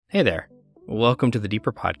Hey there. Welcome to the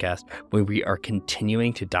Deeper Podcast, where we are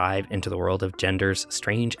continuing to dive into the world of gender's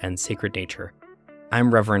strange and sacred nature.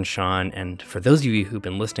 I'm Reverend Sean, and for those of you who've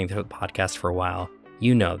been listening to the podcast for a while,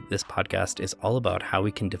 you know this podcast is all about how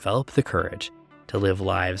we can develop the courage to live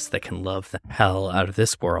lives that can love the hell out of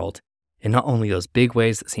this world in not only those big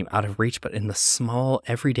ways that seem out of reach, but in the small,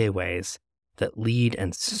 everyday ways that lead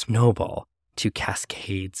and snowball to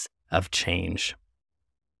cascades of change.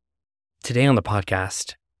 Today on the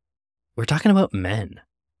podcast, we're talking about men.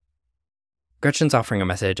 Gretchen's offering a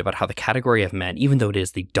message about how the category of men, even though it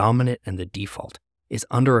is the dominant and the default, is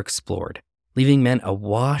underexplored, leaving men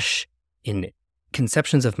awash in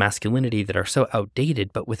conceptions of masculinity that are so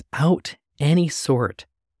outdated, but without any sort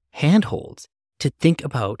handholds to think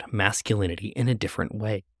about masculinity in a different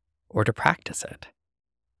way or to practice it.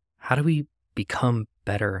 How do we become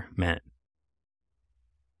better men?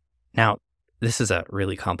 Now, this is a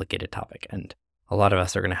really complicated topic, and a lot of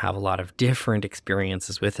us are going to have a lot of different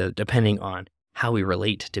experiences with it, depending on how we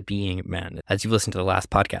relate to being men. As you've listened to the last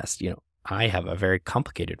podcast, I have a very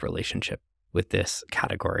complicated relationship with this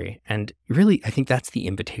category. And really, I think that's the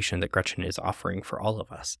invitation that Gretchen is offering for all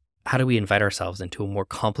of us. How do we invite ourselves into a more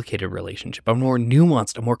complicated relationship, a more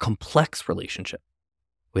nuanced, a more complex relationship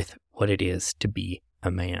with what it is to be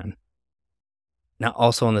a man? Now,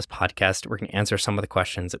 also on this podcast, we're going to answer some of the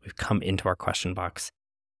questions that we've come into our question box.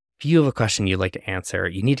 If you have a question you'd like to answer,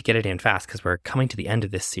 you need to get it in fast because we're coming to the end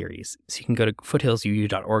of this series. So you can go to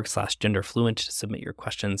foothillsuu.org/genderfluent to submit your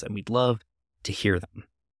questions, and we'd love to hear them.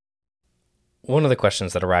 One of the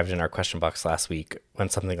questions that arrived in our question box last week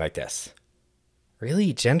went something like this.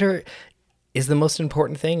 Really? Gender is the most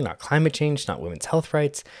important thing, not climate change, not women's health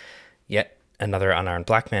rights. Yet another unarmed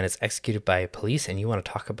black man is executed by police, and you want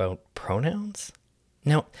to talk about pronouns?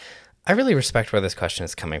 Now, I really respect where this question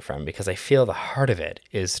is coming from because I feel the heart of it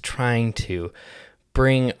is trying to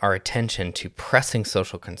bring our attention to pressing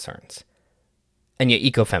social concerns. And yet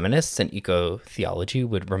ecofeminists and eco-theology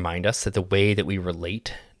would remind us that the way that we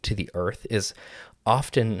relate to the earth is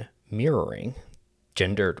often mirroring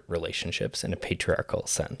gendered relationships in a patriarchal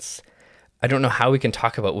sense. I don't know how we can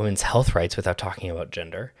talk about women's health rights without talking about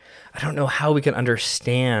gender. I don't know how we can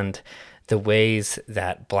understand the ways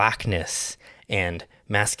that blackness and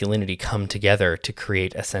masculinity come together to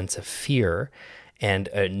create a sense of fear and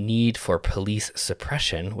a need for police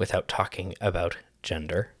suppression without talking about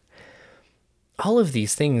gender. All of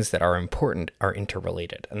these things that are important are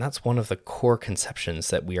interrelated, and that's one of the core conceptions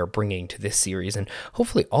that we are bringing to this series, and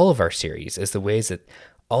hopefully all of our series, is the ways that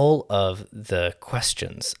all of the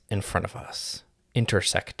questions in front of us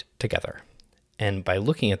intersect together. And by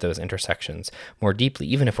looking at those intersections more deeply,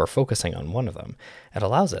 even if we're focusing on one of them, it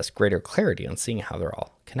allows us greater clarity on seeing how they're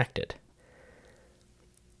all connected.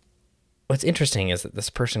 What's interesting is that this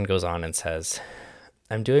person goes on and says,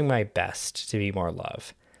 I'm doing my best to be more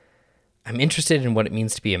love. I'm interested in what it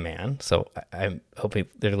means to be a man, so I'm hoping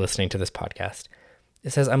they're listening to this podcast. It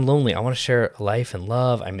says, I'm lonely. I want to share life and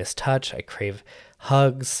love. I miss touch. I crave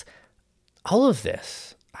hugs. All of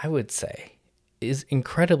this, I would say, is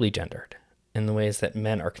incredibly gendered in the ways that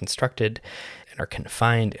men are constructed and are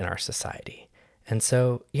confined in our society. And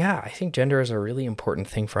so, I think gender is a really important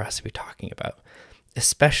thing for us to be talking about,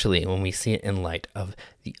 especially when we see it in light of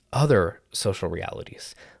the other social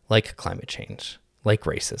realities, like climate change, like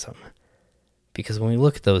racism. Because when we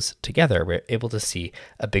look at those together, we're able to see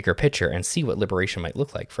a bigger picture and see what liberation might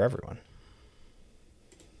look like for everyone.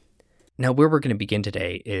 Now, where we're going to begin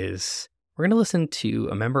today is we're going to listen to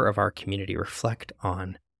a member of our community reflect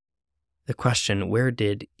on the question, where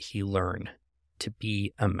did he learn to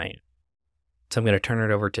be a man? So I'm going to turn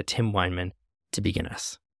it over to Tim Weinman to begin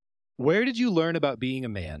us. Where did you learn about being a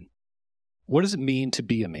man? What does it mean to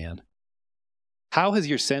be a man? How has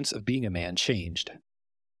your sense of being a man changed?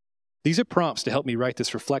 These are prompts to help me write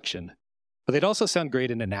this reflection, but they'd also sound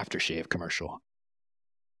great in an aftershave commercial.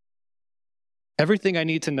 Everything I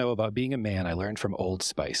need to know about being a man I learned from Old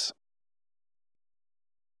Spice.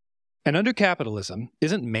 And under capitalism,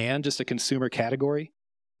 isn't man just a consumer category?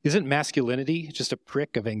 Isn't masculinity just a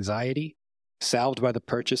prick of anxiety, salved by the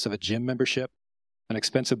purchase of a gym membership, an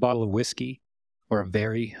expensive bottle of whiskey, or a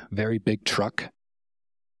very, very big truck?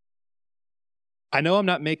 I know I'm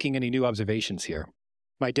not making any new observations here.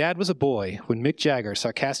 My dad was a boy when Mick Jagger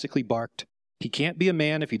sarcastically barked, "He can't be a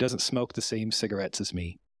man if he doesn't smoke the same cigarettes as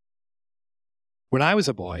me." When I was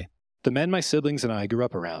a boy, the men my siblings and I grew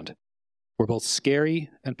up around were both scary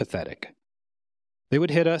and pathetic. They would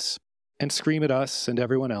hit us and scream at us and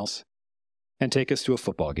everyone else and take us to a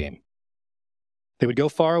football game. They would go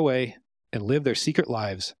far away and live their secret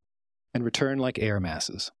lives and return like air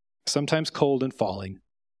masses, sometimes cold and falling,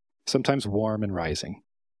 sometimes warm and rising.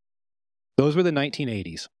 Those were the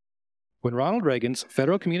 1980s, when Ronald Reagan's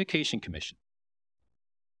Federal Communication Commission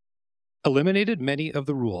eliminated many of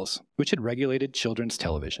the rules which had regulated children's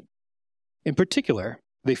television. In particular,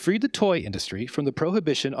 they freed the toy industry from the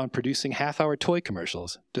prohibition on producing half-hour toy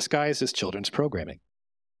commercials disguised as children's programming.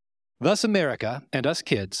 Thus, America, and us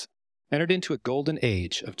kids, entered into a golden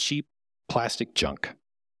age of cheap plastic junk.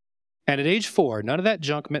 And at age 4, none of that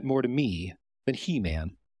junk meant more to me than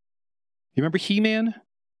He-Man. You remember He-Man?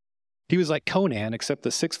 He was like Conan, except the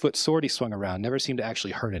 6-foot sword he swung around never seemed to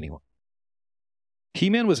actually hurt anyone.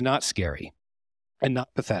 He-Man was not scary, and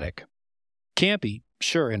not pathetic. Campy,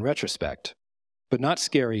 sure, in retrospect, but not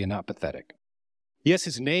scary and not pathetic. Yes,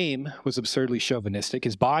 his name was absurdly chauvinistic,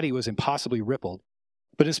 his body was impossibly rippled,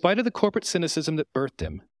 but in spite of the corporate cynicism that birthed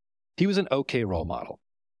him, he was an okay role model.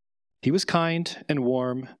 He was kind and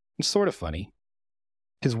warm and sort of funny.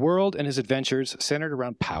 His world and his adventures centered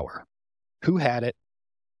around power. Who had it?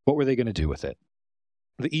 What were they going to do with it?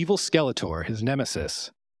 The evil Skeletor, his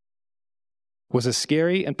nemesis, was as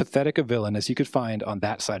scary and pathetic a villain as you could find on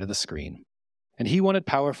that side of the screen. And he wanted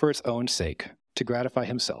power for its own sake, to gratify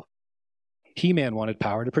himself. He-Man wanted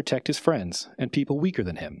power to protect his friends and people weaker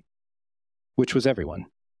than him, which was everyone.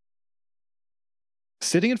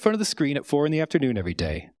 Sitting in front of the screen at 4 p.m. every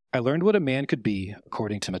day, I learned what a man could be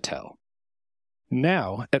according to Mattel.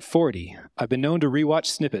 Now, at 40, I've been known to rewatch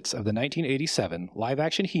snippets of the 1987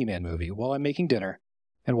 live-action He-Man movie while I'm making dinner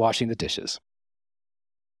and washing the dishes.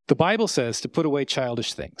 The Bible says to put away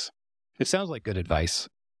childish things. It sounds like good advice,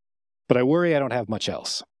 but I worry I don't have much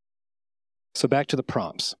else. So back to the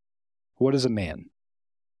prompts. What is a man?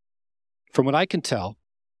 From what I can tell,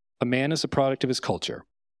 a man is a product of his culture.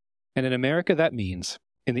 And in America, that means,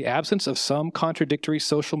 in the absence of some contradictory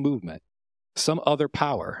social movement, some other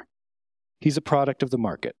power, he's a product of the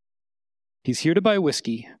market. He's here to buy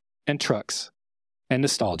whiskey and trucks and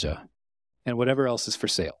nostalgia and whatever else is for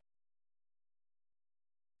sale.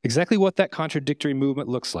 Exactly what that contradictory movement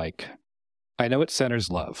looks like, I know it centers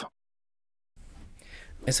love.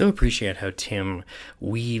 I so appreciate how Tim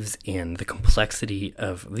weaves in the complexity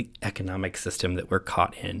of the economic system that we're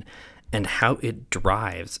caught in and how it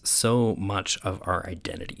drives so much of our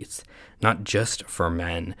identities, not just for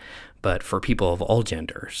men, but for people of all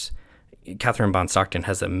genders. Catherine Bond Stockton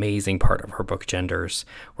has an amazing part of her book, Genders,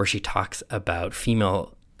 where she talks about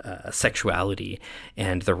female sexuality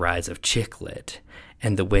and the rise of chick lit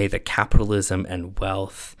and the way that capitalism and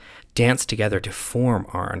wealth dance together to form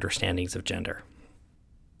our understandings of gender.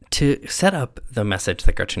 To set up the message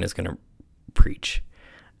that Gretchen is going to preach,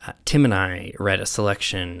 Tim and I read a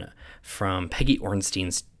selection from Peggy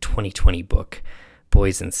Ornstein's 2020 book,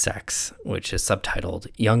 Boys and Sex, which is subtitled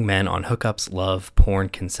Young Men on Hookups, Love, Porn,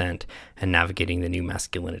 Consent, and Navigating the New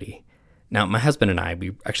Masculinity. Now, my husband and I,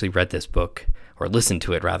 we actually read this book, or listened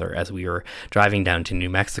to it rather, as we were driving down to New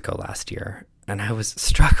Mexico last year, and I was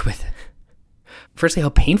struck with firstly how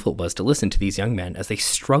painful it was to listen to these young men as they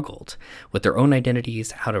struggled with their own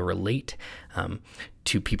identities, how to relate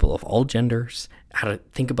to people of all genders, how to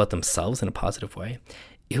think about themselves in a positive way.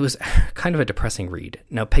 It was kind of a depressing read.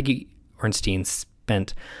 Now, Peggy Ornstein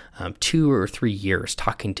spent 2 or 3 years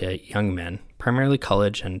talking to young men, primarily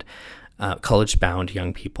college and college-bound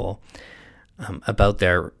young people, about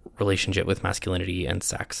their relationship with masculinity and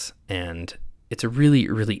sex. And it's a really,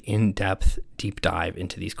 really in-depth, deep dive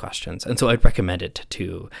into these questions. And so I'd recommend it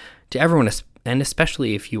to everyone, and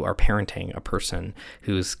especially if you are parenting a person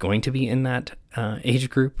who's going to be in that age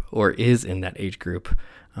group or is in that age group,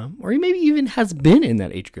 or maybe even has been in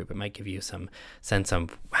that age group. It might give you some sense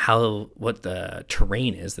of what the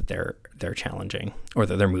terrain is that they're challenging or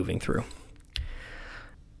that they're moving through.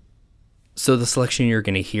 So the selection you're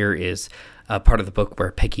going to hear is part of the book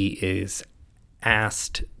where Peggy is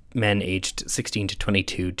asked men aged 16 to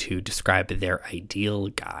 22 to describe their ideal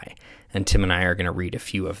guy. And Tim and I are going to read a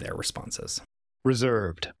few of their responses.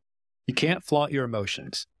 Reserved. You can't flaunt your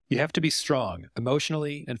emotions. You have to be strong,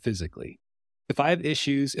 emotionally and physically. If I have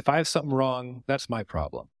issues, if I have something wrong, that's my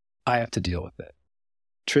problem. I have to deal with it.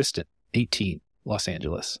 Tristan, 18, Los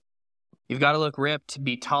Angeles. You've got to look ripped,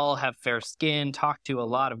 be tall, have fair skin, talk to a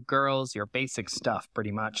lot of girls, your basic stuff,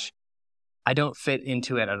 pretty much. I don't fit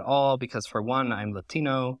into it at all because, for one, I'm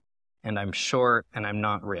Latino, and I'm short, and I'm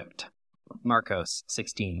not ripped. Marcos,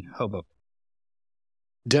 16, Hoboken.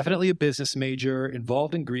 Definitely a business major,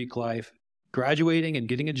 involved in Greek life, graduating and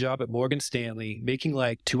getting a job at Morgan Stanley, making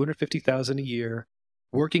like $250,000 a year,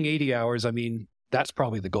 working 80 hours. I mean, that's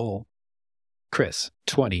probably the goal. Chris,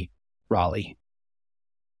 20, Raleigh.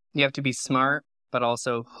 You have to be smart, but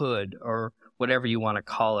also hood, or whatever you want to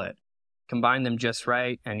call it. Combine them just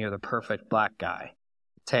right, and you're the perfect black guy.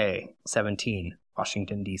 Tay, 17,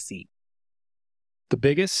 Washington, D.C. The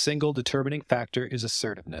biggest single determining factor is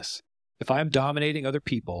assertiveness. If I am dominating other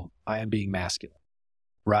people, I am being masculine.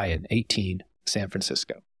 Ryan, 18, San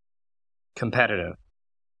Francisco. Competitive.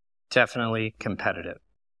 Definitely competitive.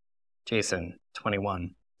 Jason,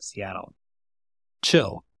 21, Seattle.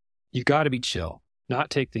 Chill. You gotta be chill. Not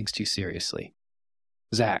take things too seriously.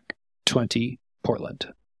 Zach, 20,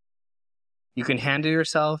 Portland. You can handle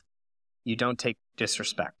yourself. You don't take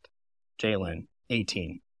disrespect. Jalen,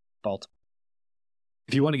 18, Baltimore.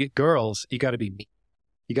 If you want to get girls, you gotta be mean.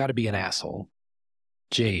 You gotta be an asshole.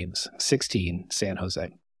 James, 16, San Jose.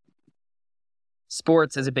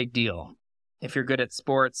 Sports is a big deal. If you're good at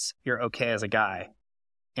sports, you're okay as a guy.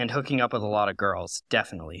 And hooking up with a lot of girls,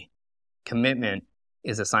 definitely. Commitment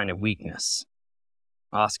is a sign of weakness.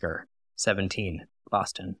 Oscar, 17,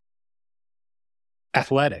 Boston.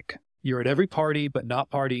 Athletic. You're at every party, but not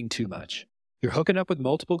partying too much. You're hooking up with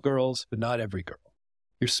multiple girls, but not every girl.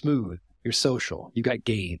 You're smooth. You're social. You got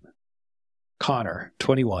game. Connor,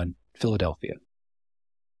 21, Philadelphia.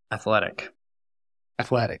 Athletic.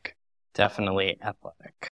 Athletic. Definitely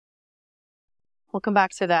athletic. We'll come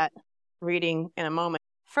back to that reading in a moment.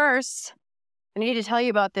 First, I need to tell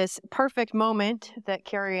you about this perfect moment that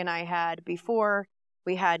Carrie and I had before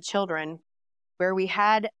we had children, where we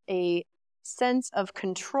had a sense of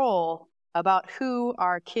control about who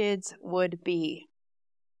our kids would be.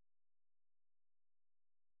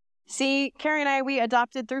 See, Carrie and I, we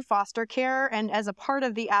adopted through foster care, and as a part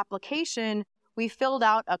of the application, we filled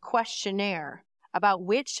out a questionnaire about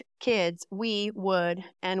which kids we would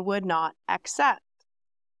and would not accept.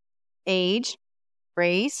 Age,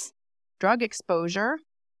 race, drug exposure,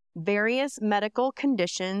 various medical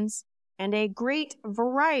conditions, and a great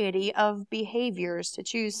variety of behaviors to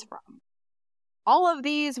choose from. All of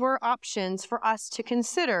these were options for us to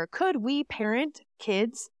consider. Could we parent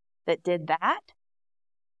kids that did that?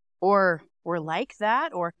 Or were like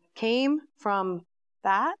that? Or came from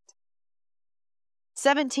that?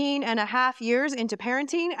 17 and a half years into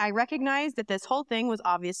parenting, I recognized that this whole thing was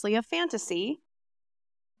obviously a fantasy.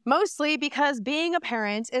 Mostly because being a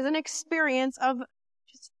parent is an experience of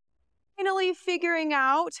just finally figuring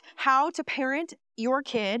out how to parent your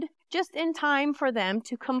kid just in time for them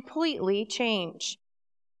to completely change.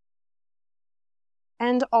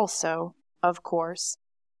 And also, of course,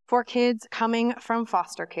 for kids coming from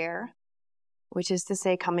foster care, which is to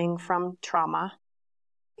say coming from trauma,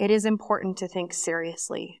 it is important to think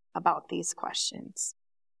seriously about these questions.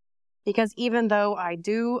 Because even though I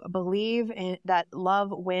do believe that love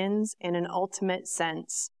wins in an ultimate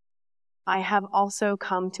sense, I have also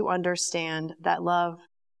come to understand that love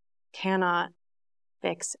cannot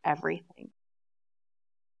fix everything.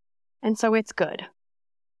 And so it's good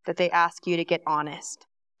that they ask you to get honest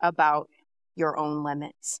about your own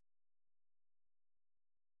limits.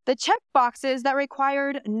 The check boxes that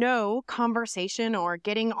required no conversation or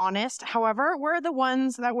getting honest, however, were the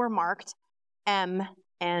ones that were marked M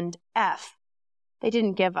and F. They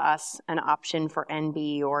didn't give us an option for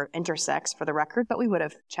NB or intersex for the record, but we would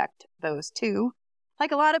have checked those too.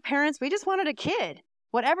 Like a lot of parents, we just wanted a kid,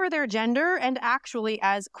 whatever their gender, and actually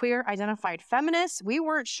as queer identified feminists, we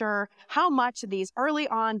weren't sure how much these early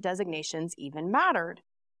on designations even mattered.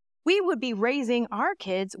 We would be raising our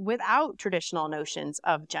kids without traditional notions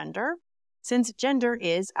of gender, since gender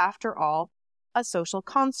is, after all, a social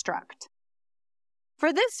construct.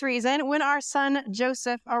 For this reason, when our son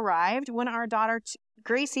Joseph arrived, when our daughter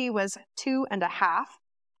Gracie was 2.5,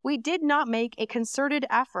 we did not make a concerted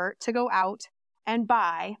effort to go out and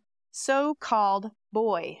buy so-called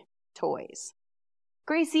boy toys.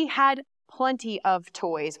 Gracie had plenty of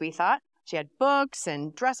toys, we thought. She had books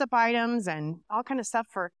and dress-up items and all kind of stuff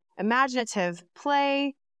for imaginative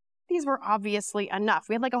play. These were obviously enough.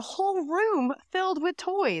 We had like a whole room filled with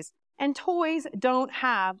toys, and toys don't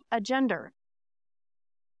have a gender.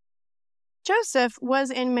 Joseph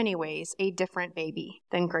was in many ways a different baby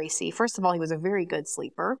than Gracie. First of all, he was a very good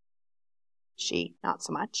sleeper. She, not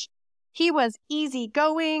so much. He was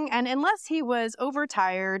easygoing, and unless he was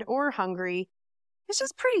overtired or hungry, he was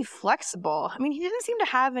just pretty flexible. I mean, he didn't seem to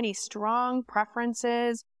have any strong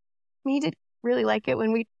preferences. I mean, he did really like it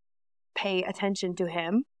when we pay attention to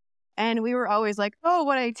him. And we were always like, oh,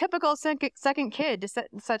 what a typical second kid to set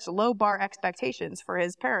such low bar expectations for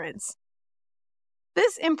his parents.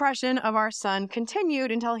 This impression of our son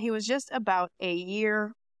continued until he was just about a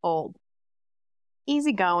year old.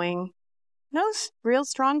 Easygoing, no real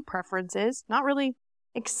strong preferences, not really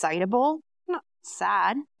excitable, not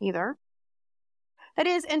sad either. That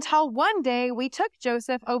is, until one day we took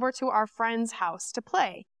Joseph over to our friend's house to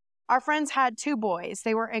play. Our friends had 2 boys.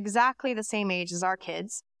 They were exactly the same age as our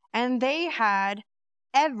kids, and they had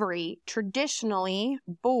every traditionally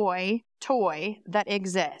boy toy that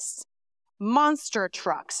exists. Monster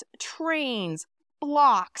trucks, trains,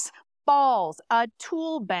 blocks, balls, a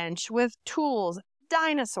tool bench with tools,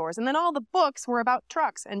 dinosaurs. And then all the books were about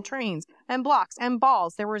trucks and trains and blocks and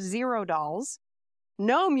balls. There were 0 dolls,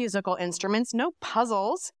 no musical instruments, no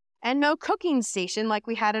puzzles, and no cooking station like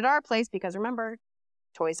we had at our place because remember,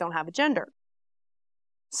 toys don't have a gender.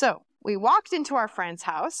 So we walked into our friend's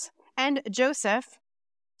house and Joseph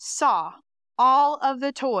saw all of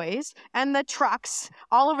the toys and the trucks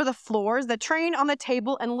all over the floors, the train on the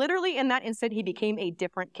table, and literally in that instant, he became a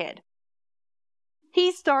different kid.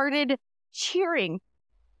 He started cheering,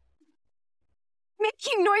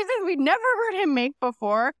 making noises we'd never heard him make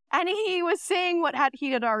before, and he was saying what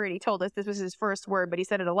he had already told us. This was his first word, but he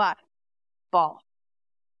said it a lot. Ball.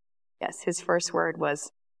 Yes, his first word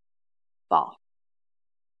was ball.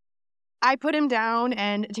 I put him down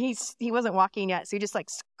and he wasn't walking yet. So he just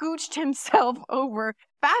scooched himself over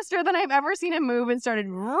faster than I've ever seen him move and started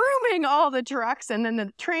rooming all the trucks and then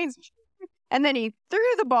the trains. And then he threw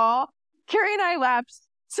the ball. Carrie and I laughed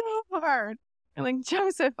so hard. I'm like,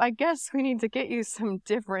 Joseph, I guess we need to get you some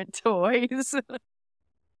different toys.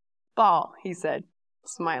 Ball, he said,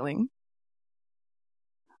 smiling.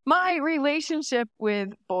 My relationship with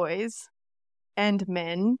boys and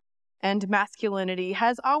men and masculinity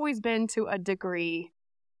has always been, to a degree,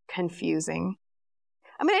 confusing.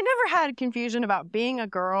 I mean, I never had confusion about being a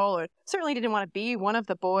girl, or certainly didn't want to be one of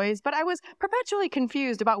the boys, but I was perpetually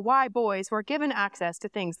confused about why boys were given access to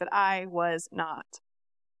things that I was not.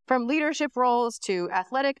 From leadership roles to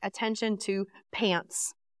athletic attention to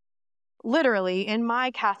pants. Literally, in my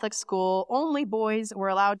Catholic school, only boys were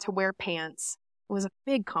allowed to wear pants. It was a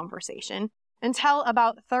big conversation until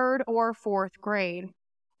about 3rd or 4th grade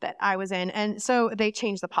that I was in. And so they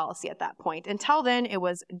changed the policy at that point. Until then, it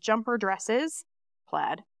was jumper dresses,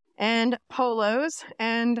 plaid, and polos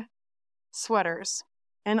and sweaters.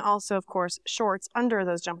 And also, of course, shorts under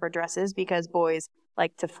those jumper dresses because boys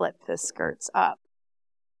like to flip the skirts up.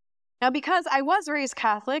 Now, because I was raised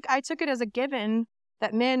Catholic, I took it as a given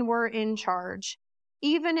that men were in charge,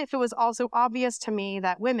 even if it was also obvious to me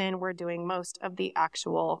that women were doing most of the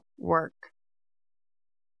actual work.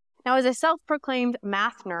 Now, as a self-proclaimed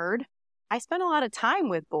math nerd, I spent a lot of time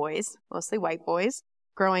with boys, mostly white boys,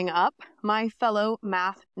 growing up, my fellow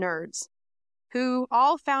math nerds, who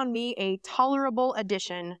all found me a tolerable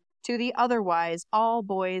addition to the otherwise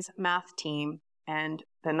all-boys math team and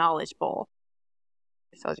the Knowledge Bowl.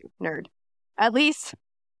 I told you, nerd. At least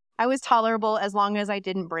I was tolerable as long as I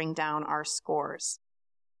didn't bring down our scores,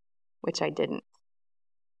 which I didn't.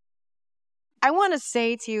 I want to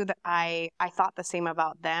say to you that I thought the same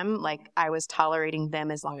about them, like I was tolerating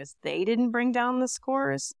them as long as they didn't bring down the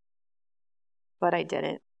scores, but I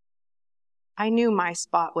didn't. I knew my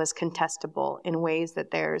spot was contestable in ways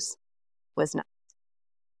that theirs was not.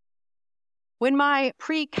 When my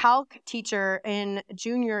pre-calc teacher in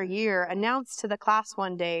junior year announced to the class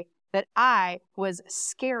one day that I was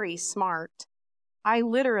scary smart, I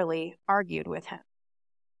literally argued with him.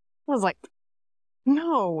 I was like,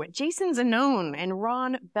 no, Jason Zanone and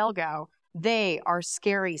Ron Belgau, they are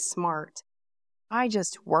scary smart. I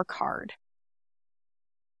just work hard.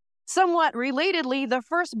 Somewhat relatedly, the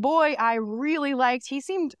first boy I really liked, he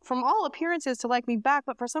seemed from all appearances to like me back,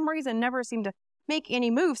 but for some reason never seemed to make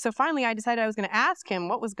any moves. So finally I decided I was going to ask him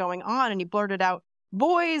what was going on, and he blurted out,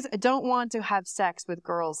 "Boys don't want to have sex with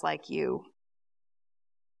girls like you."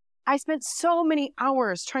 I spent so many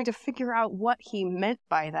hours trying to figure out what he meant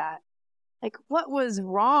by that. Like, what was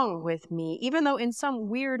wrong with me, even though in some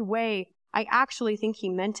weird way, I actually think he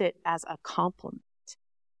meant it as a compliment.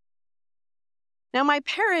 Now, my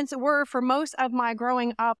parents were, for most of my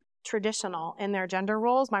growing up, traditional in their gender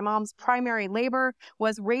roles. My mom's primary labor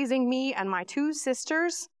was raising me and my 2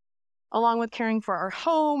 sisters, along with caring for our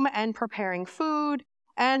home and preparing food.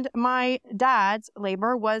 And my dad's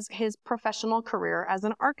labor was his professional career as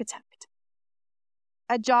an architect.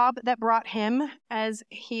 A job that brought him, as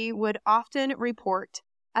he would often report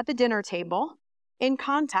at the dinner table, in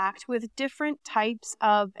contact with different types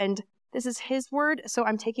of, and this is his word, so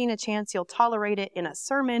I'm taking a chance you'll tolerate it in a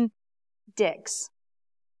sermon, dicks.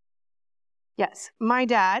 Yes, my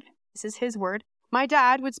dad, this is his word, my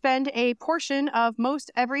dad would spend a portion of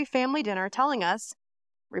most every family dinner telling us,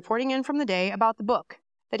 reporting in from the day, about the book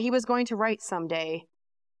that he was going to write someday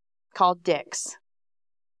called Dicks.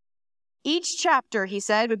 Each chapter, he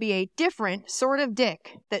said, would be a different sort of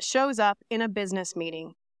dick that shows up in a business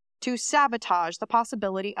meeting to sabotage the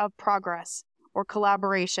possibility of progress or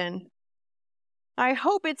collaboration. I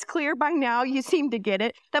hope it's clear by now, you seem to get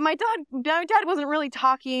it, that my dad wasn't really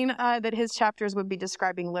talking that his chapters would be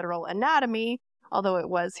describing literal anatomy, although it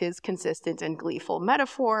was his consistent and gleeful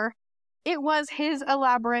metaphor. It was his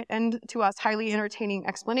elaborate and, to us, highly entertaining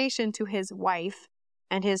explanation to his wife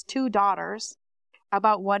and his 2 daughters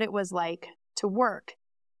about what it was like to work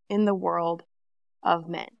in the world of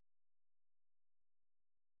men.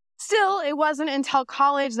 Still, it wasn't until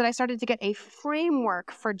college that I started to get a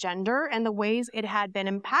framework for gender and the ways it had been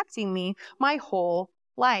impacting me my whole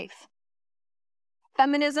life.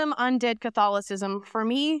 Feminism undid Catholicism for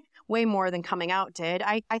me way more than coming out did.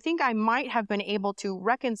 I think I might have been able to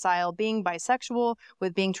reconcile being bisexual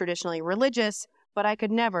with being traditionally religious, but I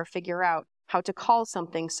could never figure out how to call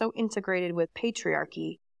something so integrated with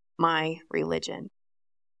patriarchy my religion.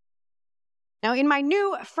 Now, in my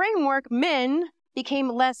new framework, men became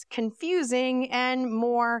less confusing and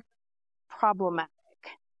more problematic,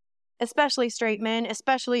 especially straight men,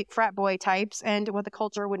 especially frat boy types, and what the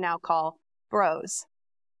culture would now call bros.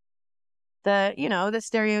 The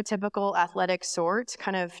stereotypical athletic sort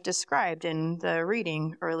kind of described in the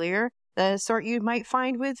reading earlier, the sort you might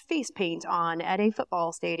find with face paint on at a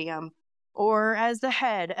football stadium, or as the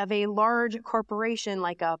head of a large corporation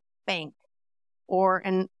like a bank or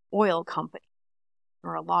an oil company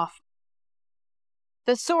or a law firm.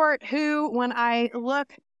 The sort who, when I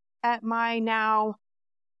look at my now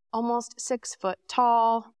almost 6 foot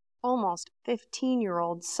tall, almost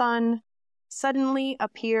 15-year-old son, suddenly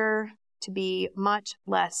appear to be much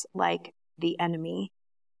less like the enemy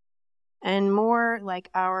and more like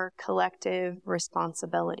our collective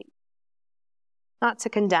responsibility. Not to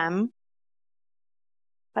condemn,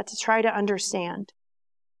 but to try to understand,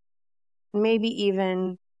 maybe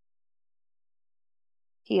even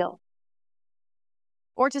heal.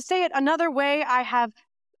 Or to say it another way, I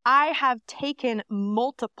have taken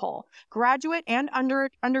multiple graduate and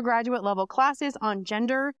undergraduate level classes on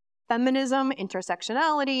gender, feminism,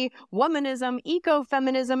 intersectionality, womanism,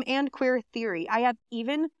 ecofeminism, and queer theory. I have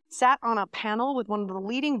even sat on a panel with one of the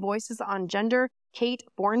leading voices on gender, Kate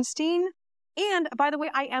Bornstein. And by the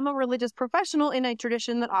way, I am a religious professional in a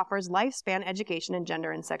tradition that offers lifespan education in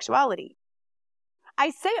gender and sexuality.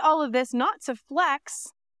 I say all of this not to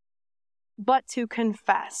flex, but to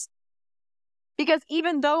confess. Because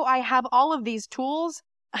even though I have all of these tools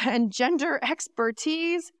and gender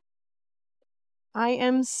expertise, I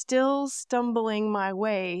am still stumbling my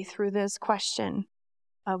way through this question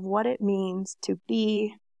of what it means to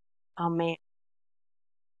be a man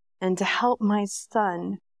and to help my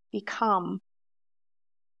son become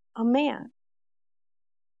a man.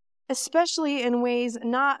 Especially in ways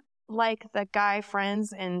not like the guy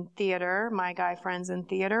friends in theater, my guy friends in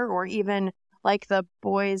theater, or even like the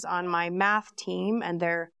boys on my math team and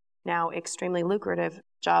their now extremely lucrative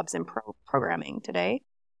jobs in programming today.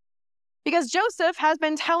 Because Joseph has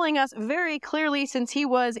been telling us very clearly since he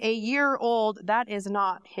was a year old, that is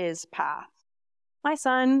not his path. My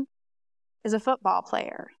son is a football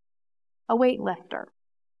player, a weightlifter,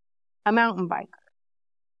 a mountain biker.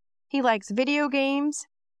 He likes video games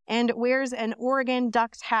and wears an Oregon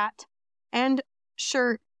Ducks hat and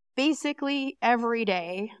shirt basically every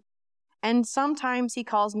day. And sometimes he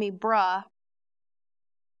calls me bruh.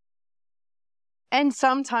 And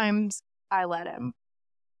sometimes I let him.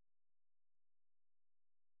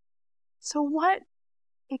 So what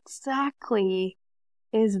exactly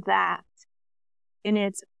is that in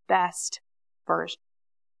its best version?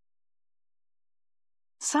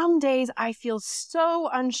 Some days I feel so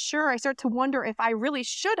unsure, I start to wonder if I really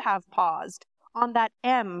should have paused on that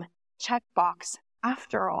M checkbox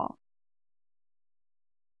after all.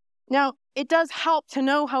 Now, it does help to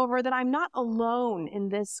know, however, that I'm not alone in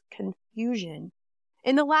this confusion.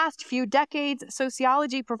 In the last few decades,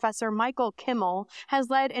 sociology professor Michael Kimmel has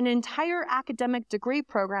led an entire academic degree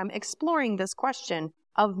program exploring this question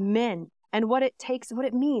of men and what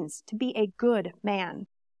it means to be a good man.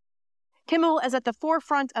 Kimmel is at the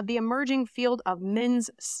forefront of the emerging field of men's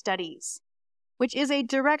studies, which is a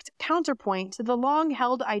direct counterpoint to the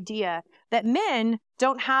long-held idea that men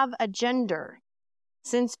don't have a gender,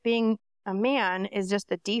 since being a man is just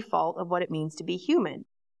the default of what it means to be human.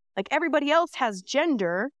 Like everybody else has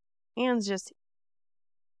gender, man's just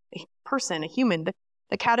a person, a human.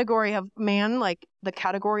 The category of man, like the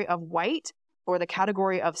category of white or the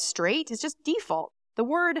category of straight, is just default. The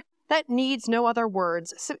word that needs no other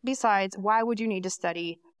words. Besides, why would you need to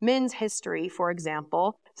study men's history, for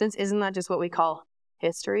example, since isn't that just what we call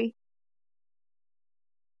history?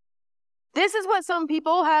 This is what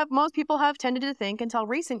most people have tended to think until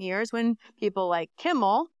recent years, when people like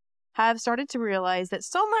Kimmel have started to realize that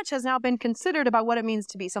so much has now been considered about what it means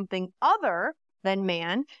to be something other than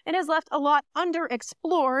man and has left a lot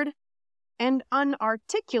underexplored and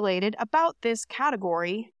unarticulated about this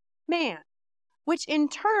category, man, which in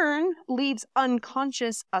turn leaves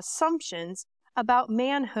unconscious assumptions about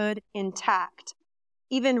manhood intact,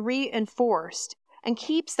 even reinforced, and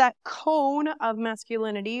keeps that cone of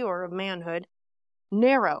masculinity or of manhood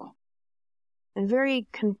narrow and very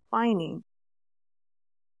confining.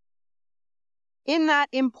 In that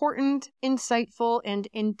important, insightful, and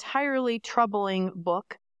entirely troubling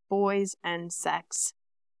book, Boys and Sex,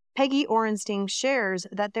 Peggy Orenstein shares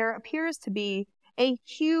that there appears to be a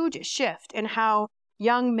huge shift in how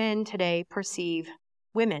young men today perceive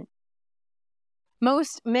women.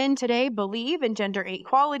 Most men today believe in gender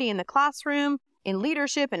equality in the classroom, in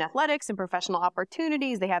leadership, in athletics, and professional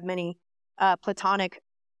opportunities. They have many platonic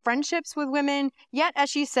friendships with women. Yet, as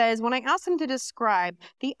she says, when I asked them to describe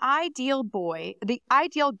the ideal boy, the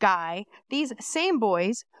ideal guy, these same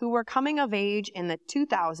boys who were coming of age in the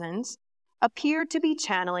 2000s appeared to be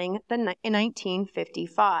channeling the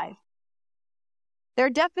 1955. Their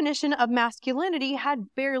definition of masculinity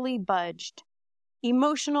had barely budged.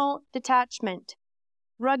 Emotional detachment,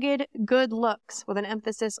 rugged good looks with an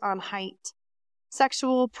emphasis on height,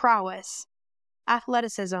 sexual prowess,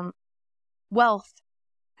 athleticism, wealth,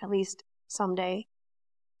 at least someday,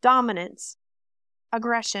 dominance,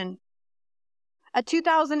 aggression. A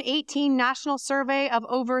 2018 national survey of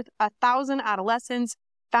over 1,000 adolescents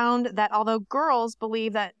found that although girls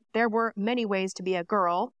believe that there were many ways to be a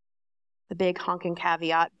girl, the big honking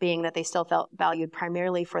caveat being that they still felt valued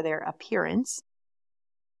primarily for their appearance,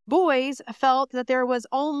 boys felt that there was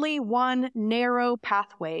only one narrow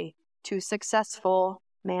pathway to successful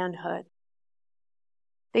manhood.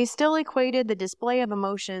 They still equated the display of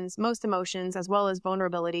emotions, most emotions, as well as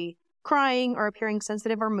vulnerability, crying or appearing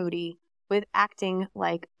sensitive or moody, with acting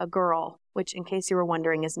like a girl, which, in case you were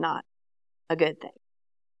wondering, is not a good thing.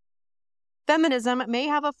 Feminism may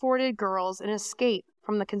have afforded girls an escape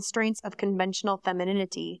from the constraints of conventional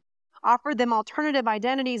femininity, offered them alternative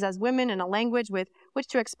identities as women and a language with which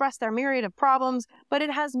to express their myriad of problems, but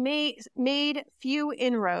it has made few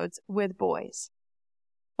inroads with boys.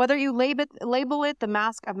 Whether you label it the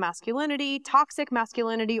mask of masculinity, toxic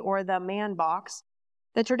masculinity, or the man box,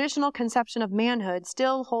 the traditional conception of manhood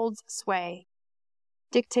still holds sway,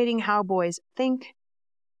 dictating how boys think,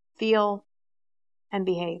 feel, and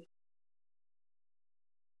behave.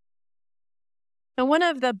 Now, one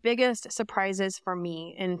of the biggest surprises for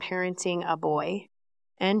me in parenting a boy,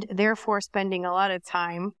 and therefore spending a lot of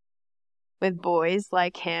time with boys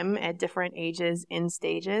like him at different ages and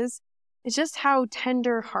stages, is just how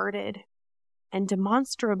tender-hearted and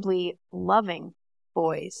demonstrably loving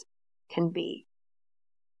boys can be.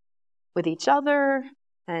 With each other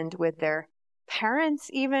and with their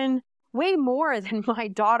parents even, way more than my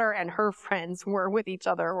daughter and her friends were with each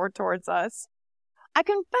other or towards us. I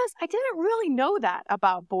confess I didn't really know that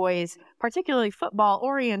about boys, particularly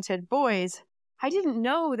football-oriented boys. I didn't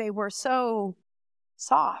know they were so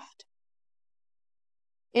soft.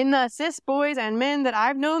 In the cis boys and men that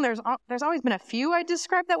I've known, there's always been a few I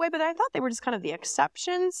described that way, but I thought they were just kind of the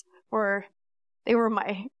exceptions, or they were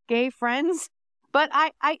my gay friends. But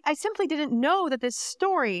I simply didn't know that this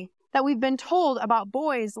story that we've been told about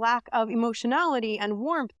boys' lack of emotionality and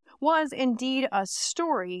warmth was indeed a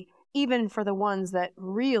story, even for the ones that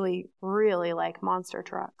really, really like monster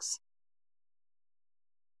trucks.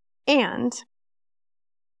 And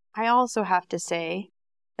I also have to say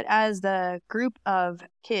that as the group of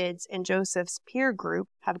kids in Joseph's peer group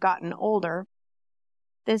have gotten older,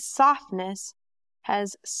 this softness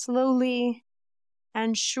has slowly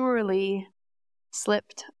and surely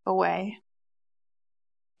slipped away.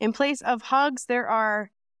 In place of hugs, there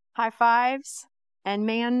are high fives and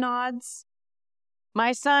man nods.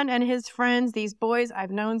 My son and his friends, these boys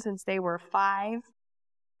I've known since they were 5,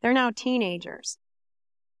 they're now teenagers.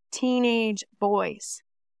 Teenage boys.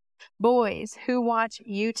 Boys who watch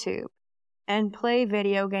YouTube and play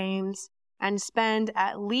video games and spend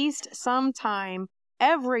at least some time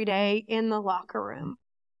every day in the locker room,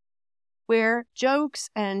 where jokes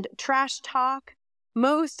and trash talk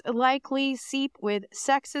most likely seep with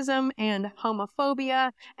sexism and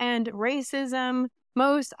homophobia and racism,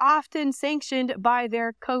 most often sanctioned by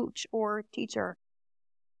their coach or teacher.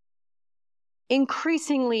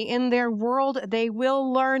 Increasingly in their world, they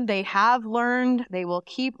will learn, they have learned, they will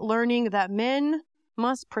keep learning that men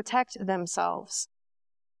must protect themselves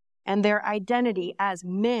and their identity as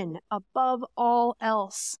men above all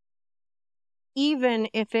else, even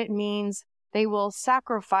if it means they will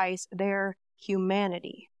sacrifice their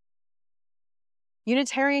humanity.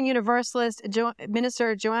 Unitarian Universalist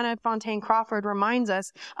Minister Joanna Fontaine Crawford reminds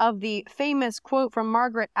us of the famous quote from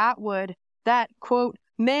Margaret Atwood that, quote,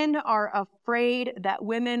 "Men are afraid that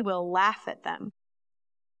women will laugh at them.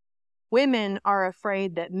 Women are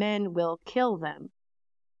afraid that men will kill them."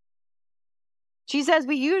 She says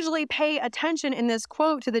we usually pay attention in this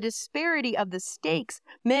quote to the disparity of the stakes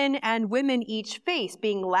men and women each face,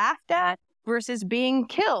 being laughed at versus being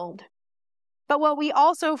killed. But what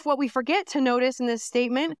we forget to notice in this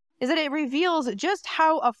statement is that it reveals just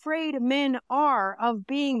how afraid men are of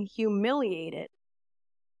being humiliated.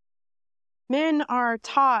 Men are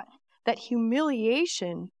taught that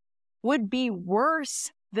humiliation would be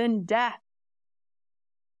worse than death,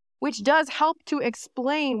 which does help to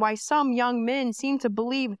explain why some young men seem to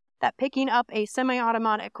believe that picking up a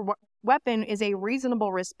semi-automatic weapon is a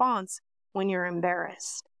reasonable response when you're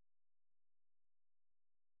embarrassed.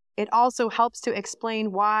 It also helps to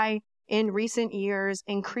explain why, in recent years,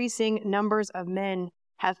 increasing numbers of men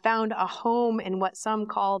have found a home in what some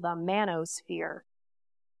call the manosphere.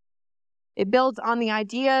 It builds on the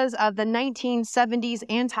ideas of the 1970s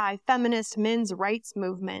anti-feminist men's rights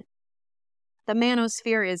movement. The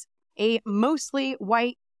manosphere is a mostly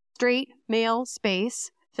white, straight male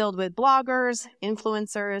space filled with bloggers,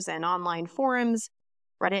 influencers, and online forums,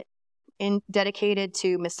 Reddit, dedicated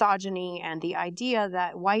to misogyny and the idea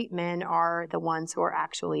that white men are the ones who are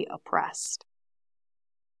actually oppressed.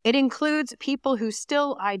 It includes people who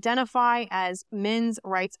still identify as men's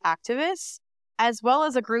rights activists, as well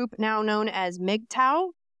as a group now known as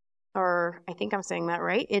MGTOW, or I think I'm saying that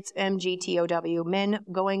right. It's MGTOW, men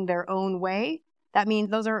going their own way. That means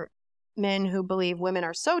those are men who believe women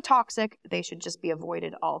are so toxic they should just be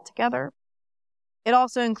avoided altogether. It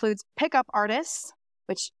also includes pickup artists,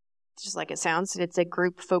 which, just like it sounds, it's a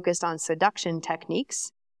group focused on seduction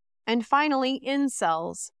techniques. And finally,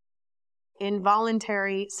 incels,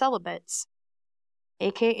 involuntary celibates,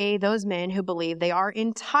 aka those men who believe they are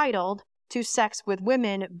entitled to sex with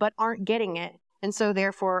women but aren't getting it, and so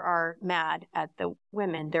therefore are mad at the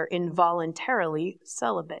women. They're involuntarily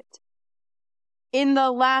celibate. In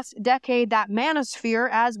the last decade, that manosphere,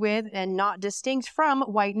 as with and not distinct from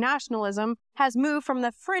white nationalism, has moved from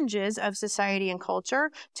the fringes of society and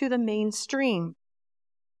culture to the mainstream.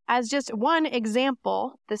 As just one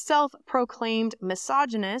example, the self-proclaimed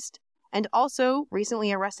misogynist and also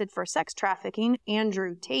recently arrested for sex trafficking,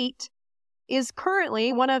 Andrew Tate, is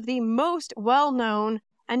currently one of the most well-known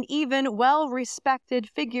and even well-respected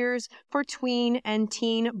figures for tween and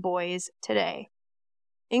teen boys today,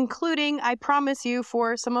 including, I promise you,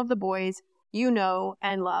 for some of the boys you know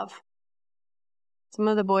and love. Some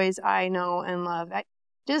of the boys I know and love.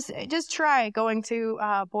 Just try going to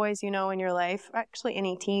boys you know in your life, actually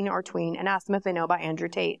any teen or tween, and ask them if they know about Andrew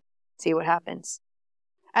Tate. See what happens.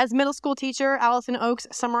 As middle school teacher Allison Oakes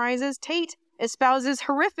summarizes, Tate espouses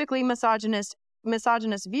horrifically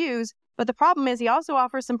misogynist views, but the problem is he also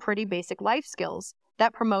offers some pretty basic life skills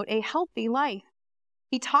that promote a healthy life.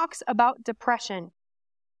 He talks about depression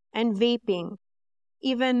and vaping,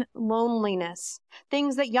 even loneliness,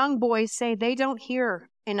 things that young boys say they don't hear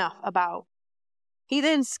enough about. He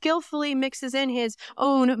then skillfully mixes in his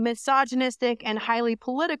own misogynistic and highly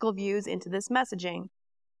political views into this messaging.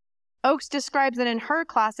 Oakes describes that in her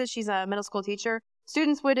classes, she's a middle school teacher,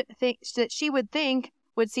 students would think that she would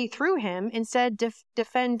see through him, instead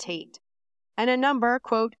defend Tate. And a number,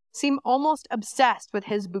 quote, seem almost obsessed with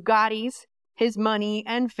his Bugattis, his money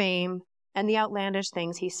and fame, and the outlandish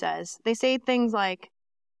things he says. They say things like,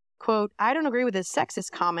 quote, I don't agree with his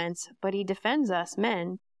sexist comments, but he defends us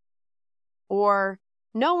men. Or,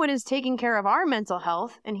 no one is taking care of our mental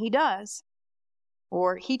health, and he does.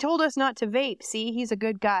 Or, he told us not to vape. See, he's a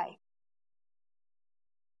good guy.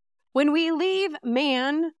 When we leave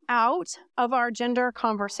man out of our gender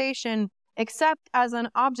conversation, except as an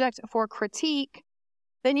object for critique,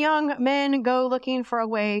 then young men go looking for a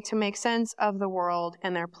way to make sense of the world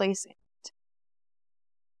and their place in it.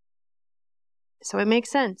 So it makes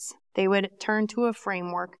sense. They would turn to a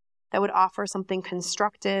framework that would offer something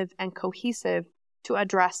constructive and cohesive to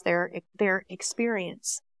address their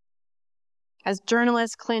experience. As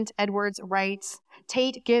journalist Clint Edwards writes,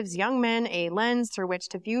 Tate gives young men a lens through which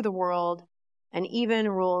to view the world and even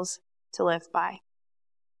rules to live by.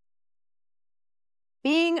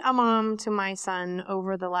 Being a mom to my son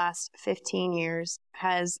over the last 15 years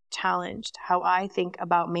has challenged how I think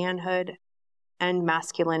about manhood and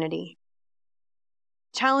masculinity.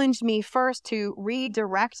 Challenged me first to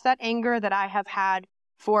redirect that anger that I have had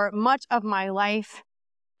for much of my life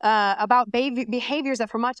about behaviors that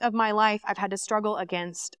for much of my life I've had to struggle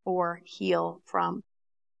against or heal from.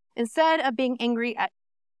 Instead of being angry at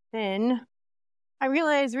sin, I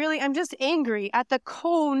realize really I'm just angry at the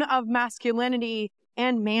cone of masculinity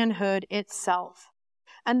and manhood itself,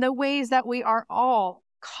 and the ways that we are all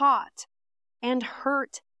caught and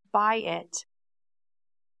hurt by it.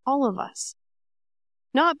 All of us.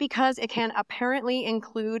 Not because it can apparently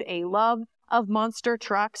include a love of monster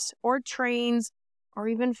trucks or trains or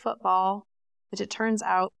even football, which it turns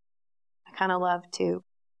out I kind of love too.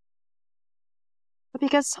 But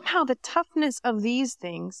because somehow the toughness of these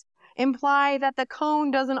things imply that the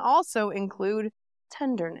cone doesn't also include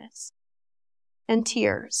tenderness and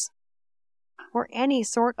tears or any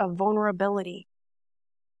sort of vulnerability.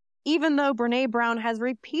 Even though Brené Brown has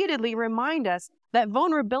repeatedly reminded us that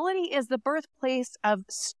vulnerability is the birthplace of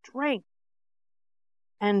strength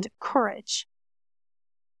and courage.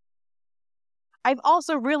 I've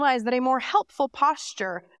also realized that a more helpful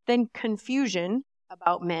posture than confusion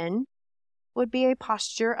about men would be a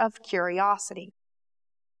posture of curiosity.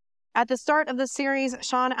 At the start of the series,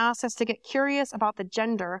 Sean asked us to get curious about the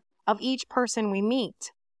gender of each person we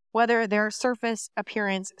meet, whatever their surface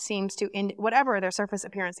appearance seems to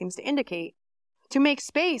indicate, to make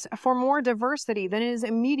space for more diversity than is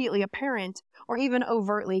immediately apparent or even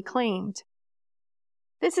overtly claimed.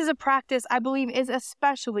 This is a practice I believe is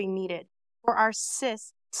especially needed for our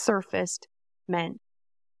cis-surfaced men.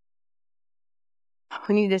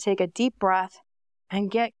 We need to take a deep breath and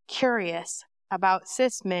get curious about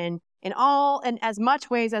cis men in all and as much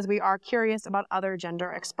ways as we are curious about other gender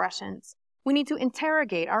expressions. We need to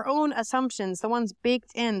interrogate our own assumptions, the ones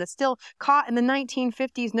baked in, the still caught in the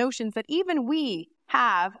 1950s notions that even we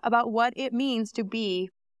have about what it means to be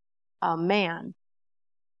a man.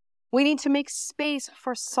 We need to make space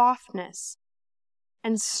for softness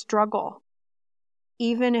and struggle,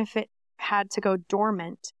 even if it had to go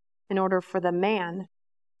dormant in order for the man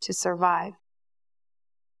to survive.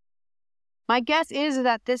 My guess is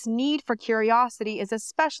that this need for curiosity is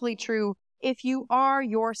especially true if you are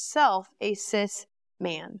yourself a cis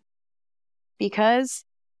man, because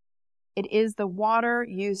it is the water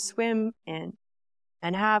you swim in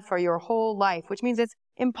and have for your whole life, which means it's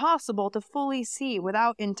impossible to fully see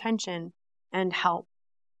without intention and help.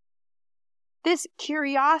 This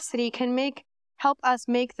curiosity can help us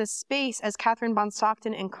make the space, as Catherine von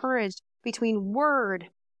Stockton encouraged, between word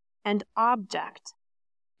and object,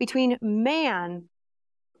 between man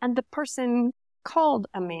and the person called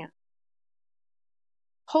a man.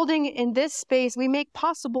 Holding in this space, we make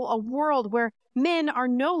possible a world where men are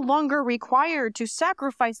no longer required to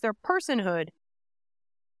sacrifice their personhood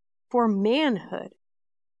for manhood.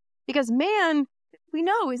 Because man, we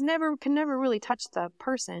know, can never really touch the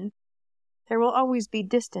person. There will always be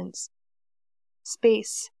distance,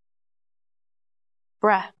 space,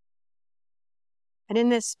 breath. And in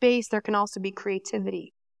this space, there can also be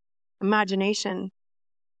creativity, imagination,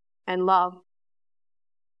 and love.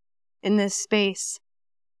 In this space,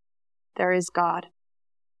 there is God.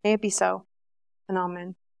 May it be so, and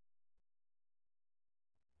amen.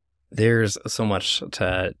 There's so much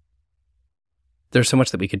that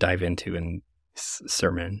we could dive into in this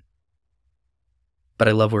sermon. But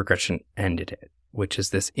I love where Gretchen ended it, which is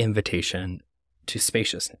this invitation to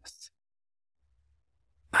spaciousness.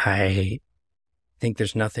 I think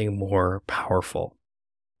there's nothing more powerful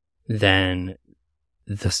than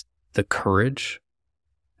the courage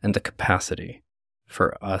and the capacity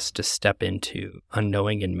for us to step into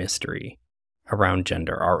unknowing and mystery around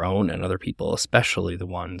gender, our own and other people, especially the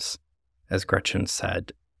ones, as Gretchen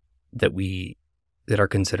said, that are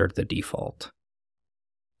considered the default.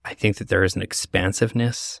 I think that there is an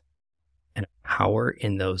expansiveness and power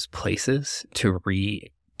in those places to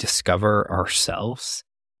rediscover ourselves,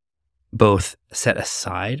 both set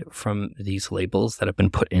aside from these labels that have been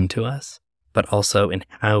put into us, but also in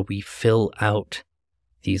how we fill out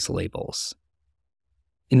these labels.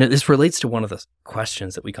 This relates to one of the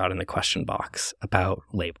questions that we got in the question box about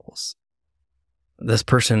labels. This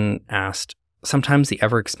person asked, sometimes the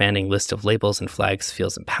ever-expanding list of labels and flags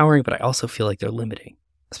feels empowering, but I also feel like they're limiting,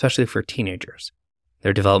 especially for teenagers.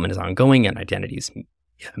 Their development is ongoing and identities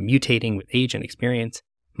mutating with age and experience.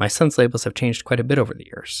 My son's labels have changed quite a bit over the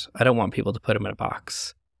years. I don't want people to put him in a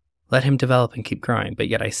box. Let him develop and keep growing, but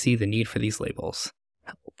yet I see the need for these labels.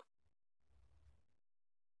 Help.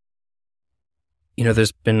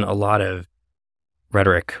 There's been a lot of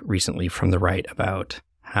rhetoric recently from the right about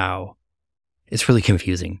how it's really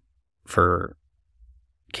confusing for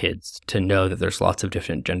kids to know that there's lots of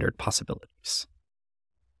different gendered possibilities,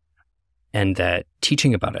 and that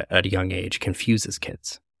teaching about it at a young age confuses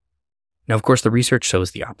kids. Now, of course, the research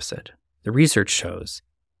shows the opposite. The research shows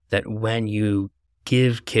that when you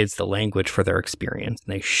give kids the language for their experience,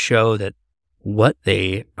 and they show that what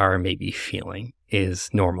they are maybe feeling is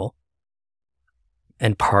normal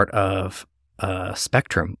and part of a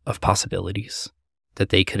spectrum of possibilities that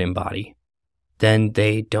they could embody, then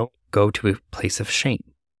they don't go to a place of shame.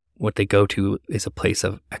 What they go to is a place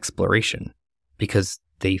of exploration because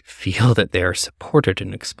they feel that they are supported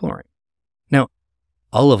in exploring. Now,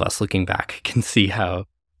 all of us looking back can see how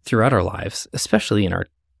throughout our lives, especially in our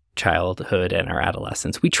childhood and our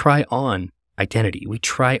adolescence, we try on identity. We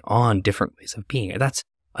try on different ways of being. That's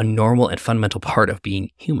a normal and fundamental part of being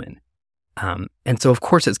human. And so, of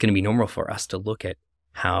course, it's going to be normal for us to look at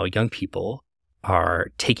how young people are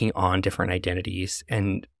taking on different identities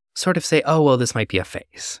and sort of say, oh, well, this might be a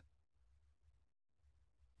phase.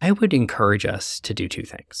 I would encourage us to do two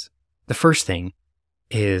things. The first thing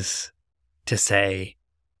is to say,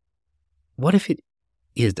 what if it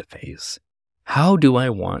is the phase? How do I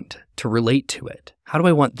want to relate to it? How do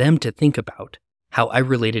I want them to think about how I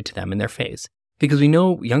related to them in their phase? Because we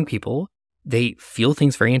know young people, they feel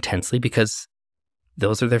things very intensely because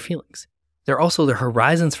those are their feelings. They're also, their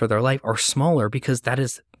horizons for their life are smaller because that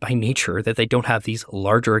is by nature that they don't have these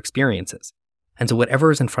larger experiences. And so whatever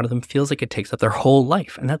is in front of them feels like it takes up their whole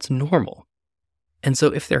life, and that's normal. And so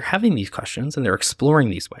if they're having these questions and they're exploring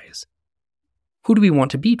these ways, who do we want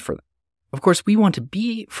to be for them? Of course, we want to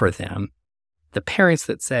be for them the parents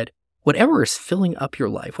that said, whatever is filling up your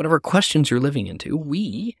life, whatever questions you're living into,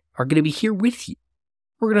 we are going to be here with you.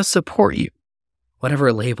 We're going to support you.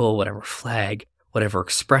 Whatever label, whatever flag, whatever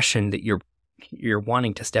expression that you're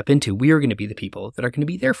wanting to step into, we are going to be the people that are going to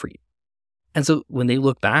be there for you. And so when they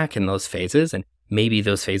look back in those phases, and maybe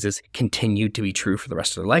those phases continued to be true for the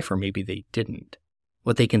rest of their life, or maybe they didn't,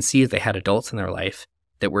 what they can see is they had adults in their life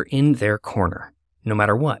that were in their corner, no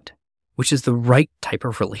matter what, which is the right type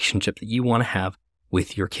of relationship that you want to have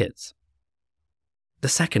with your kids. The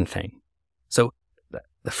second thing, so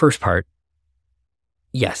the first part,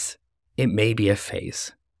 yes, it may be a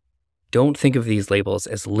phase. Don't think of these labels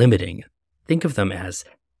as limiting. Think of them as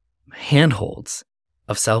handholds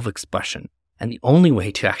of self-expression. And the only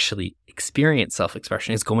way to actually experience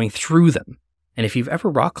self-expression is going through them. And if you've ever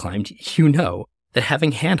rock climbed, you know that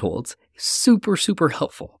having handholds is super, super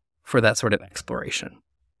helpful for that sort of exploration.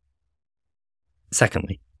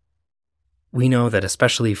 Secondly, we know that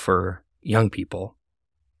especially for young people,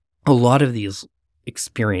 a lot of these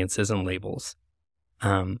experiences and labels,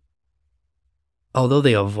 although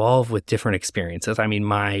they evolve with different experiences, I mean,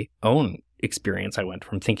 my own experience, I went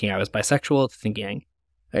from thinking I was bisexual to thinking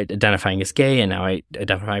identifying as gay, and now I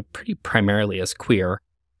identify pretty primarily as queer.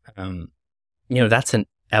 That's an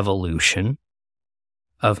evolution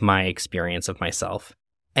of my experience of myself.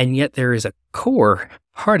 And yet there is a core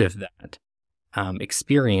part of that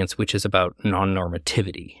experience, which is about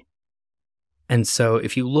non-normativity. And so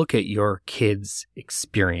if you look at your kid's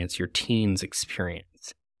experience, your teen's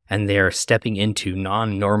experience, and they're stepping into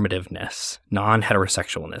non-normativeness,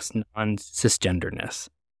 non-heterosexualness, non-cisgenderness,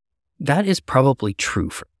 that is probably true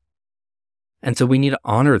for them. And so we need to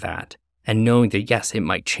honor that and knowing that, yes, it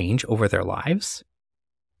might change over their lives,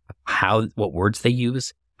 what words they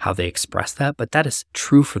use, how they express that, but that is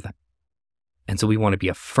true for them. And so we want to be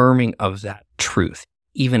affirming of that truth,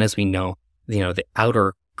 even as we know, the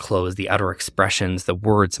outer clothes, the outer expressions, the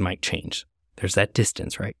words might change. There's that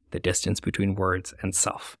distance, right? The distance between words and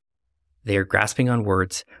self. They are grasping on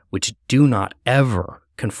words which do not ever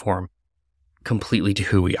conform completely to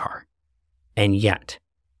who we are. And yet,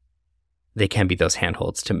 they can be those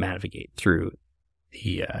handholds to navigate through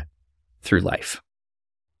life.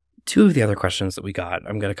 Two of the other questions that we got,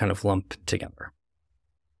 I'm going to kind of lump together.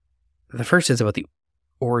 The first is about the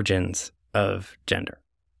origins of gender.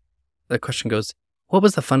 The question goes, what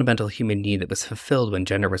was the fundamental human need that was fulfilled when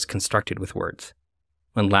gender was constructed with words?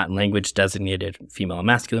 When Latin language designated female and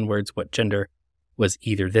masculine words, what gender was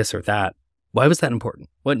either this or that? Why was that important?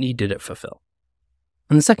 What need did it fulfill?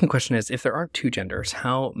 And the second question is, if there are two genders,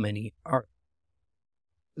 how many are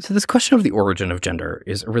there? So this question of the origin of gender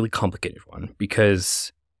is a really complicated one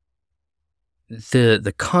because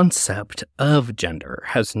the concept of gender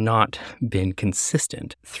has not been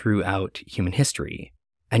consistent throughout human history.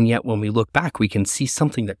 And yet when we look back, we can see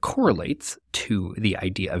something that correlates to the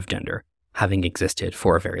idea of gender having existed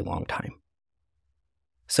for a very long time.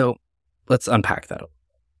 So let's unpack that.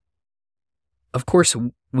 Of course,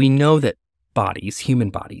 we know that bodies, human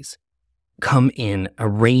bodies, come in a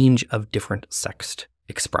range of different sexed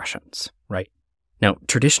expressions, right? Now,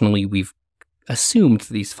 traditionally, we've assumed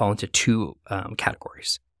these fall into two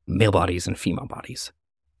categories, male bodies and female bodies.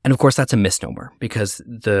 And of course, that's a misnomer because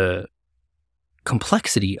the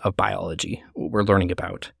complexity of biology, what we're learning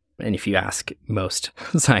about, And if you ask most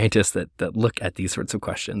scientists that look at these sorts of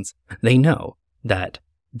questions, they know that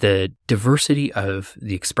the diversity of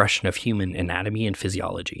the expression of human anatomy and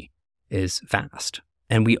physiology is vast.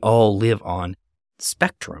 And we all live on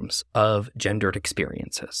spectrums of gendered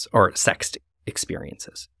experiences or sexed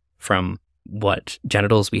experiences, from what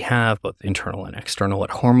genitals we have, both internal and external,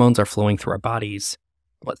 what hormones are flowing through our bodies,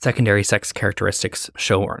 what secondary sex characteristics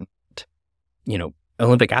show or not.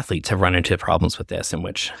 Olympic athletes have run into problems with this, in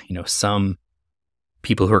which, some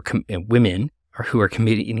people who are women or who are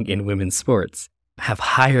competing in women's sports have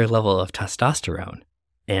higher level of testosterone.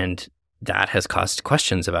 And that has caused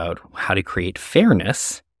questions about how to create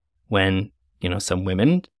fairness when, some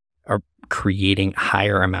women are creating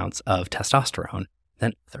higher amounts of testosterone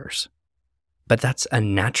than others. But that's a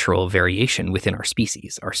natural variation within our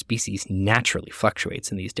species. Our species naturally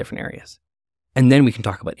fluctuates in these different areas. And then we can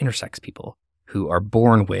talk about intersex people who are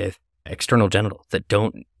born with external genitals that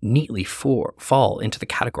don't neatly fall into the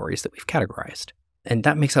categories that we've categorized. And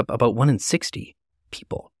that makes up about 1 in 60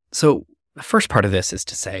 people. So the first part of this is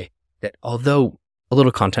to say that although a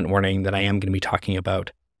little content warning that I am going to be talking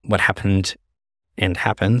about what happened and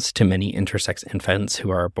happens to many intersex infants who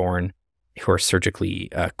are born, who are surgically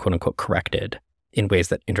quote unquote corrected in ways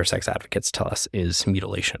that intersex advocates tell us is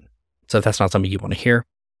mutilation. So if that's not something you want to hear,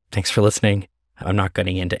 thanks for listening. I'm not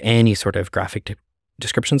getting into any sort of graphic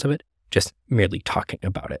descriptions of it, just merely talking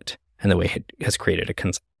about it and the way it has created a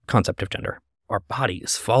concept of gender. Our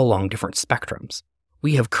bodies fall along different spectrums.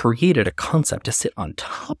 We have created a concept to sit on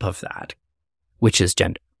top of that, which is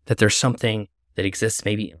gender, that there's something that exists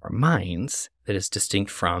maybe in our minds that is distinct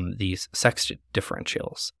from these sex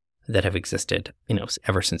differentials that have existed,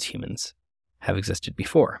 ever since humans have existed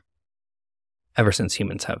before, ever since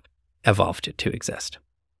humans have evolved to exist.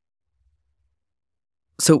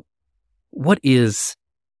 So what is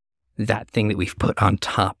that thing that we've put on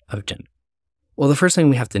top of gender? Well, the first thing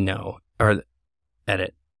we have to know,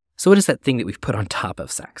 so what is that thing that we've put on top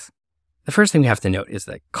of sex? The first thing we have to note is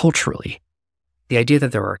that culturally, the idea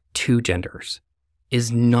that there are two genders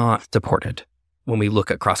is not supported when we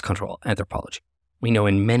look at cross-cultural anthropology. We know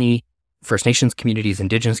in many First Nations communities,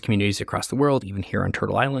 Indigenous communities across the world, even here on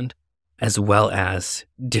Turtle Island, as well as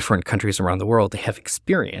different countries around the world, they have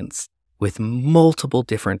experience with multiple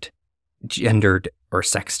different gendered or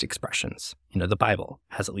sexed expressions. The Bible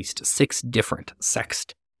has at least 6 different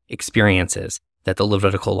sexed experiences that the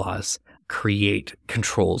Levitical laws create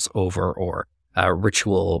controls over or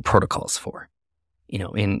ritual protocols for.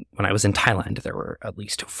 When I was in Thailand, there were at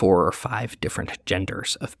least 4 or 5 different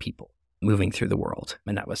genders of people moving through the world,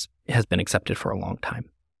 and that has been accepted for a long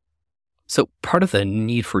time. So part of the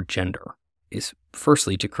need for gender is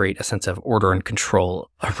firstly to create a sense of order and control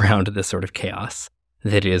around this sort of chaos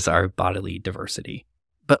that is our bodily diversity.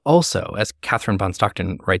 But also, as Catherine Bon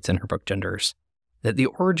Stockton writes in her book Genders, that the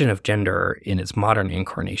origin of gender in its modern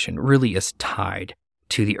incarnation really is tied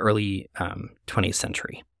to the early 20th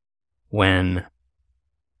century, when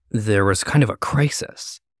there was kind of a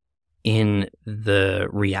crisis in the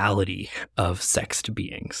reality of sexed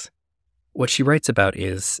beings. What she writes about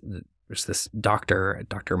is there's this doctor,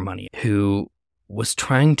 Dr. Money, who was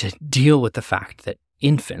trying to deal with the fact that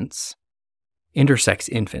infants, intersex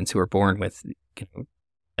infants who were born with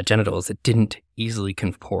genitals that didn't easily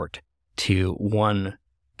comport to one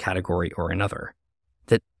category or another,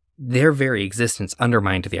 that their very existence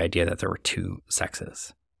undermined the idea that there were two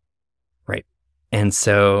sexes, right? And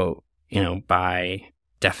so, by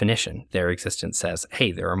definition, their existence says,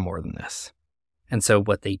 hey, there are more than this. And so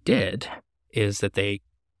what they did is that they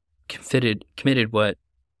committed what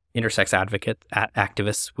intersex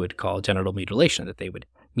activists would call genital mutilation, that they would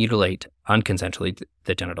mutilate unconsensually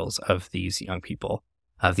the genitals of these young people,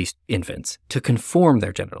 of these infants, to conform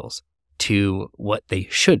their genitals to what they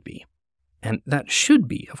should be. And that should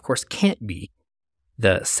be, of course, can't be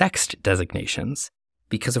the sexed designations,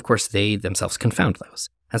 because, of course, they themselves confound those,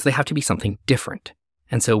 as they have to be something different.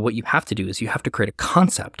 And so what you have to do is you have to create a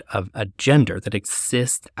concept of a gender that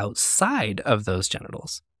exists outside of those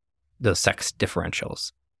genitals, those sex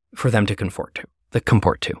differentials, for them to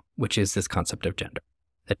comport to, which is this concept of gender.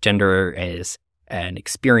 That gender is an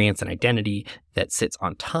experience, an identity that sits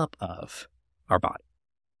on top of our body.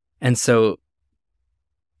 And so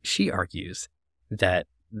she argues that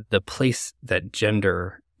the place that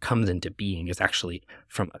gender comes into being is actually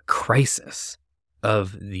from a crisis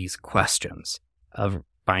of these questions of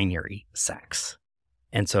binary sex.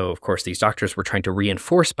 And so, of course, these doctors were trying to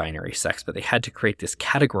reinforce binary sex, but they had to create this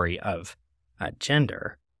category of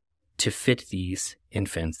gender to fit these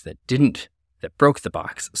infants that broke the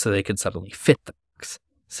box, so they could suddenly fit the box.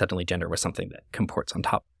 Suddenly gender was something that comports on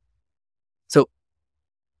top. So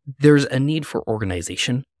there's a need for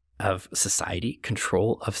organization of society,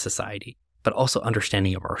 control of society, but also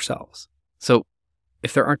understanding of ourselves. So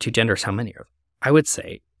if there aren't two genders, how many are there? I would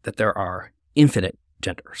say that there are infinite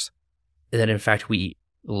genders, that in fact we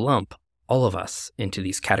lump all of us into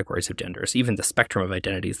these categories of genders, even the spectrum of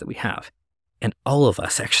identities that we have. And all of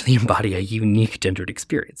us actually embody a unique gendered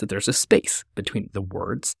experience, that there's a space between the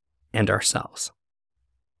words and ourselves.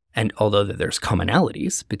 And although that there's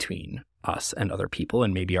commonalities between us and other people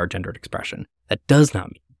and maybe our gendered expression, that does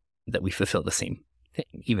not mean that we fulfill the same thing,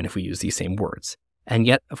 even if we use these same words. And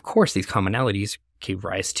yet, of course, these commonalities give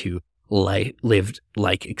rise to lived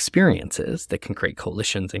like experiences that can create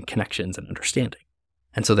coalitions and connections and understanding.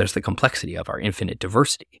 And so there's the complexity of our infinite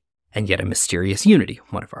diversity and yet a mysterious unity,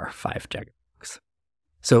 one of our 5 Jagger.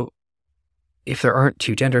 So if there aren't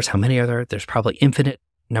two genders, how many are there? There's probably infinite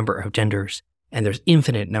number of genders, and there's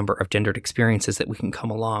infinite number of gendered experiences that we can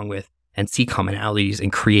come along with and see commonalities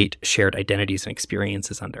and create shared identities and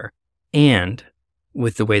experiences under. And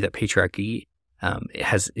with the way that patriarchy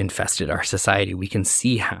has infested our society, we can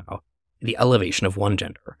see how the elevation of one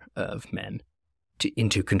gender of men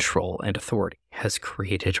into control and authority has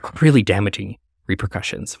created really damaging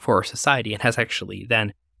repercussions for our society and has actually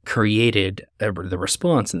then created the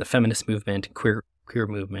response in the feminist movement, queer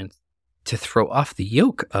movement, to throw off the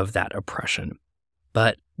yoke of that oppression.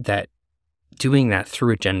 But that doing that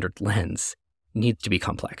through a gendered lens needs to be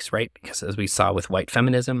complex, right? Because as we saw with white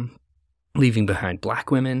feminism, leaving behind Black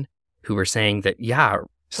women who were saying that, yeah,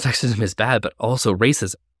 sexism is bad, but also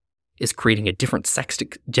racism is creating a different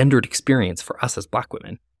gendered experience for us as Black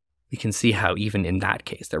women. We can see how even in that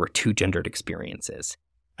case, there were 2 gendered experiences,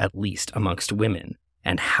 at least amongst women,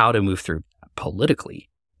 and how to move through that politically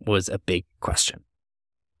was a big question.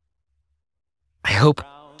 I hope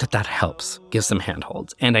that helps, gives some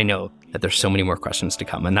handholds. And I know that there's so many more questions to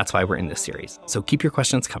come, and that's why we're in this series. So keep your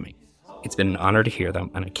questions coming. It's been an honor to hear them,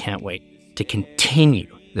 and I can't wait to continue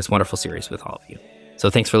this wonderful series with all of you. So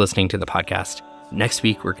thanks for listening to the podcast. Next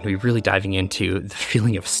week, we're going to be really diving into the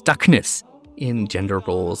feeling of stuckness in gender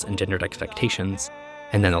roles and gendered expectations.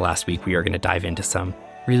 And then the last week, we are going to dive into some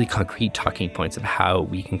really concrete talking points of how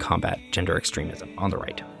we can combat gender extremism on the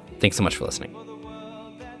right. Thanks so much for listening.